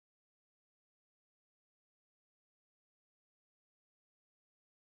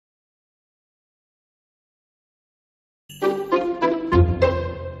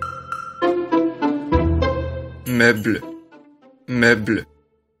meuble, meuble,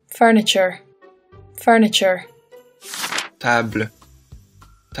 furniture, furniture, table,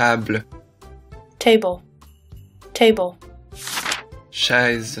 table, table, table,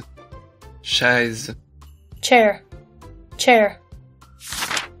 chaise, chaise, chair, chair,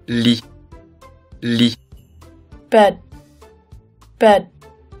 lit, lit, bed, bed,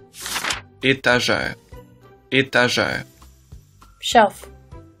 étagère, étagère, shelf,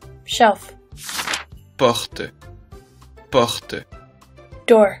 shelf, porte, porte,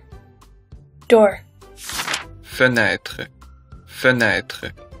 door, door, fenêtre,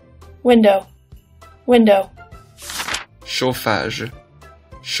 fenêtre, window, window, chauffage,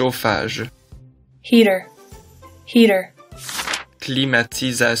 chauffage, heater, heater,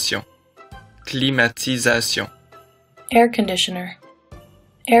 climatisation, climatisation, air conditioner,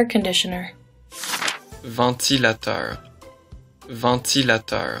 air conditioner, ventilateur,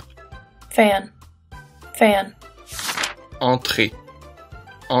 ventilateur, fan, fan, entrée,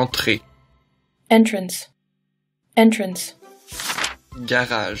 entrée, entrance, entrance,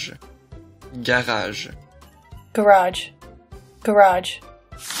 garage, garage, garage, garage,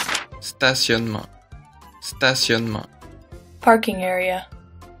 stationnement, stationnement, parking area,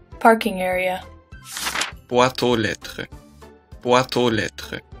 parking area, boîte aux lettres, boîte aux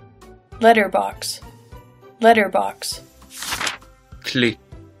lettres, letterbox, letterbox, clé,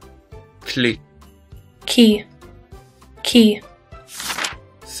 clé, key, key,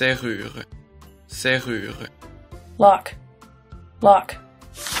 serrure, serrure, lock, lock,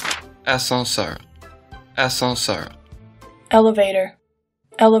 ascenseur, ascenseur, elevator,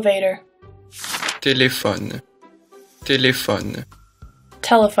 elevator, téléphone, téléphone,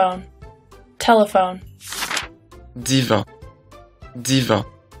 telephone, telephone, divan, divan,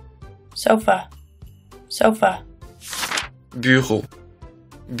 sofa, sofa, bureau,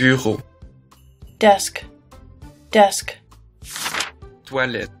 bureau, desk, desk,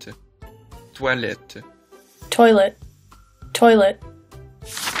 toilette, toilette, toilet, toilet,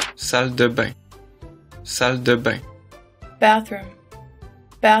 salle de bain, salle de bain, bathroom,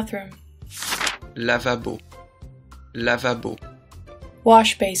 bathroom, lavabo, lavabo,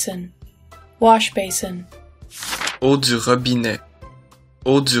 wash basin, wash basin, eau du robinet,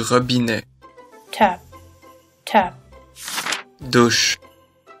 eau du robinet, tap, tap, douche,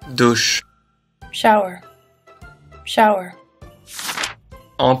 douche, shower, shower,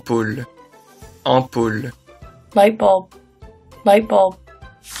 ampoule, ampoule, light bulb, light bulb,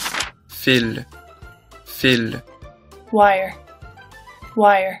 fil, fil, wire,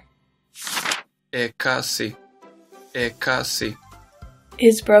 wire, est cassé, est cassé,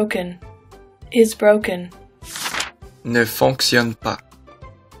 is broken, is broken, ne fonctionne pas,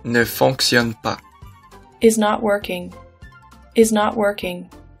 ne fonctionne pas, is not working, is not working,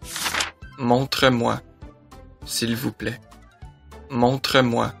 montre-moi, s'il vous plaît,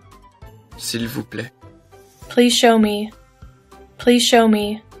 montre-moi, s'il vous plaît, please show me, please show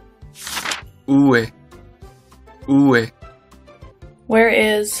me, où est, où est, where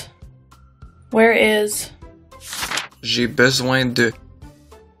is, j'ai besoin de,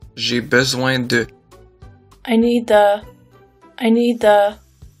 j'ai besoin de, I need the,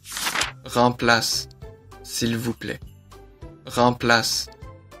 remplace, s'il vous plaît, remplace,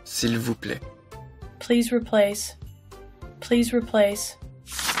 s'il vous plaît, please replace,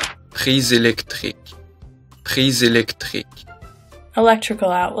 prise électrique, prise électrique,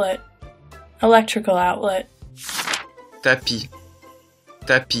 electrical outlet, tapis,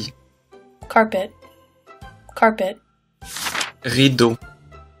 tapis, carpet, carpet, rideau,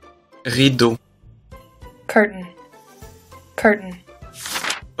 rideau, curtain, curtain,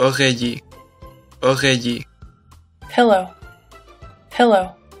 oreiller, oreiller, pillow,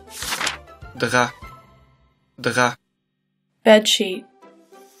 pillow, drap, drap, bed sheet,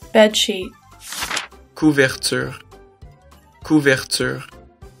 bed sheet, couverture, couverture,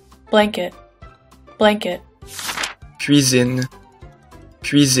 blanket, blanket, cuisine,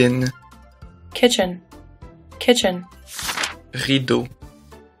 cuisine, kitchen, kitchen, rideau,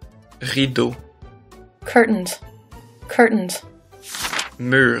 rideau, curtains, curtains,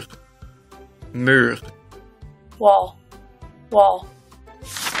 mur, mur, wall, wall,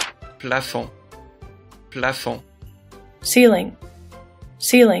 plafond, plafond, ceiling,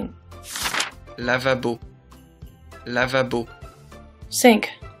 ceiling, lavabo, lavabo, sink,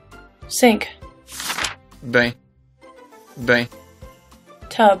 sink, bain, bain,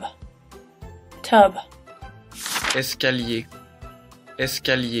 tub, tub, escalier,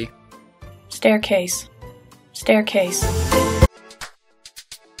 escalier, staircase, staircase.